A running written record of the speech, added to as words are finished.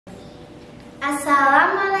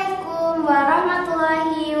Assalamualaikum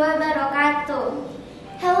warahmatullahi wabarakatuh.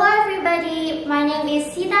 Hello everybody, my name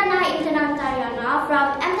is Hitana Untaryono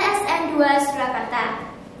from MTsN 2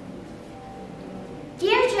 Surakarta.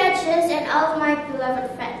 Dear judges and all of my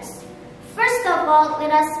beloved friends, first of all,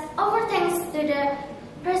 let us offer thanks to the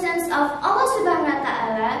presence of Allah Subhanahu wa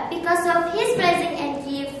Ta'ala. Because of His blessing and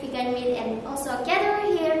gift, we can meet and also gather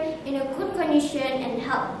here in a good condition and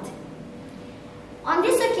health. On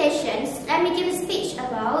these occasions, let me give a speech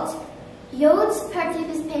about youth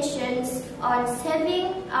participation on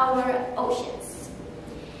saving our oceans.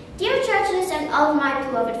 Dear judges and all my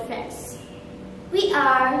beloved friends, we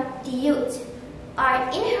are the youth, are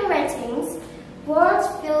inheriting world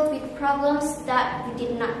filled with problems that we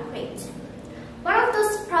did not create. One of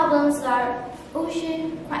those problems are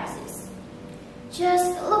ocean crisis.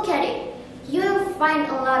 Just look at it. You'll find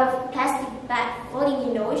a lot of plastic bags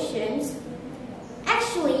floating in the oceans.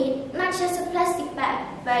 Actually, not just a plastic bag,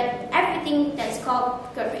 but everything that's called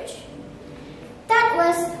garbage. That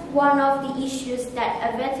was one of the issues that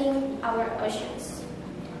are affecting our oceans.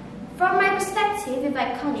 From my perspective, if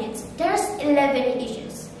I count it, there's 11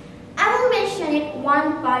 issues. I will mention it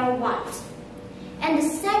one by one. And the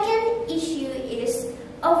second issue is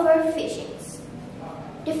overfishing.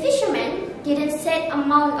 The fishermen didn't set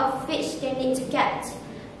amount of fish they need to get,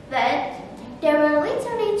 but they were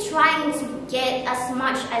literally trying to get as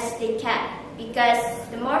much as they can, because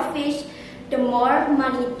the more fish, the more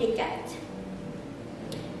money they get.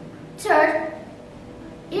 Third,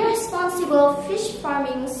 irresponsible fish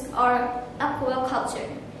farming or aquaculture.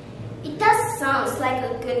 It does sound like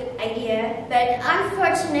a good idea, but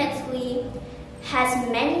unfortunately has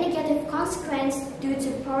many negative consequences due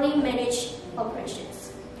to poorly managed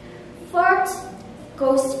operations. Fourth,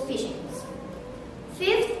 ghost fishing.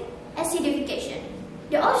 Fifth, acidification.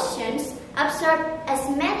 The oceans absorb as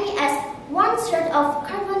many as 1/3 of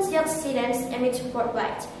carbon dioxide emitted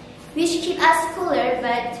worldwide, which keep us cooler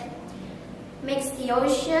but makes the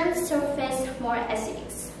ocean surface more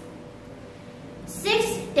acidic.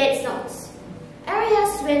 6. Dead zones.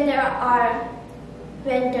 Areas when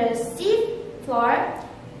the sea floor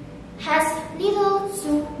has little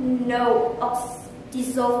to no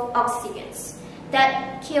dissolved oxygens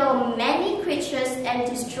that kill many creatures and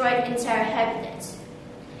destroy entire habitats.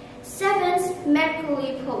 7.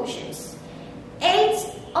 Mercury pollution. 8.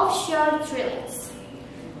 Offshore drillings.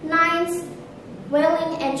 9.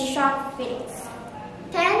 Whaling and shark feedings.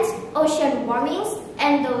 10. Ocean warming.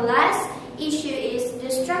 And the last issue is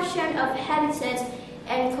destruction of habitats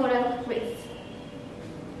and coral reef.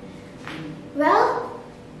 Well,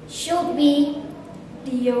 should we,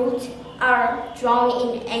 the youth, are drowned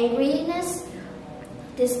in angriness,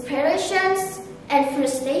 desperations, and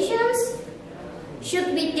frustrations?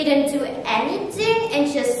 Should we didn't do anything and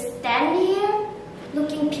just stand here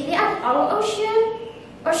looking pity at our ocean?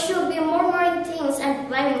 Or should we murmuring things and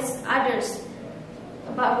blaming others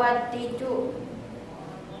about what they do?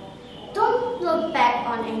 Don't look back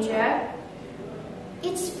on anger.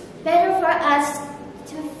 It's better for us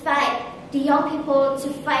to fight, the young people to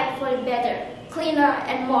fight for a better, cleaner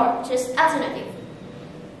and more just alternative.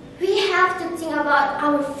 We have to think about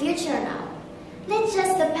our future now. Let's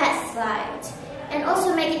just the past slide and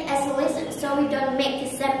also make it as a lesson so we don't make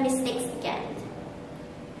the same mistakes again.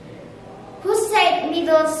 Who said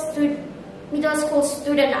middle school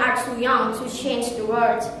students are too young to change the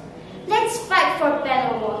world? Let's fight for a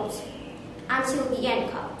better world until the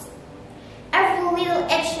end comes. Every little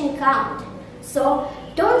action counts. So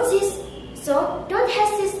don't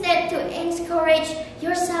hesitate to encourage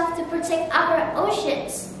yourself to protect our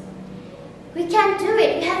oceans. We can do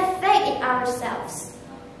it. We have faith in ourselves.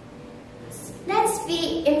 Let's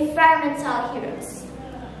be environmental heroes.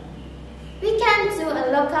 We can do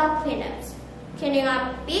a local cleanup, cleaning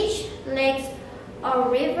up beach, lakes,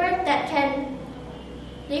 or river can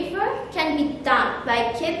be done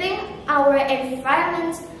by keeping our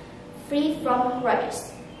environment free from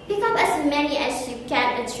rubbish. Pick up as many as you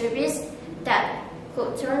can attributes that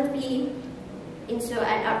could turn me into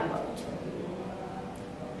an artwork.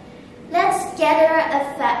 Let's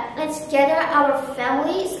gather our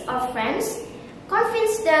families or friends,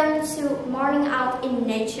 convince them to morning out in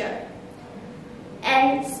nature,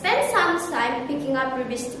 and spend some time picking up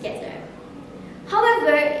rubbish together.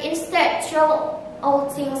 However, instead throw all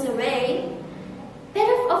things away,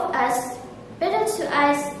 better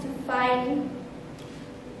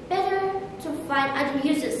to find other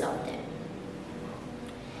uses of them.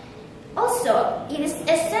 Also, it is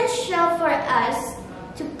essential for us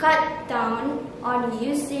to cut down on the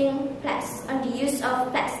use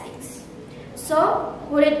of plastics. So,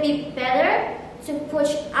 would it be better to put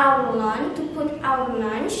our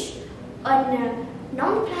lunch on a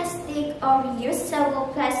non-plastic or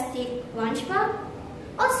reusable plastic lunch bag.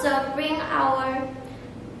 Also, bring our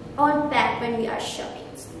own bag when we are shopping.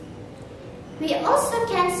 We also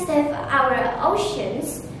can save our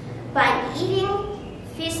oceans by eating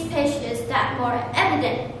fish species that are more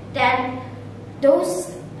evident than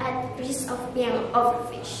those at risk of being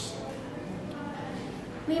overfished.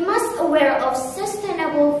 We must be aware of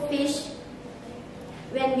sustainable fish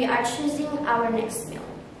when we are choosing our next meal.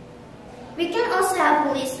 We can also have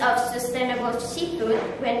a list of sustainable seafood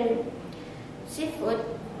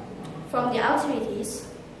from the authorities.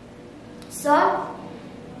 So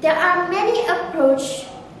there are many approaches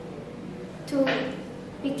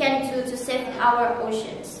we can do to save our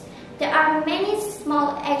oceans. There are many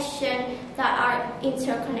small actions that are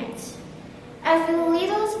interconnected. Every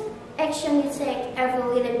little action we take, every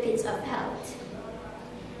little bit of help.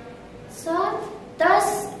 So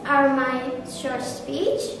those are my short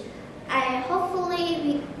speech. I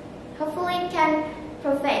hopefully can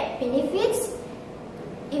provide benefits.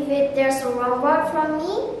 If there's a wrong word from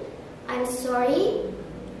me, I'm sorry.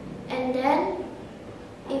 And then,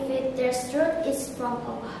 if there's truth, it's from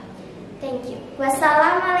Allah. Thank you.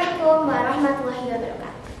 Wassalamualaikum warahmatullahi wabarakatuh.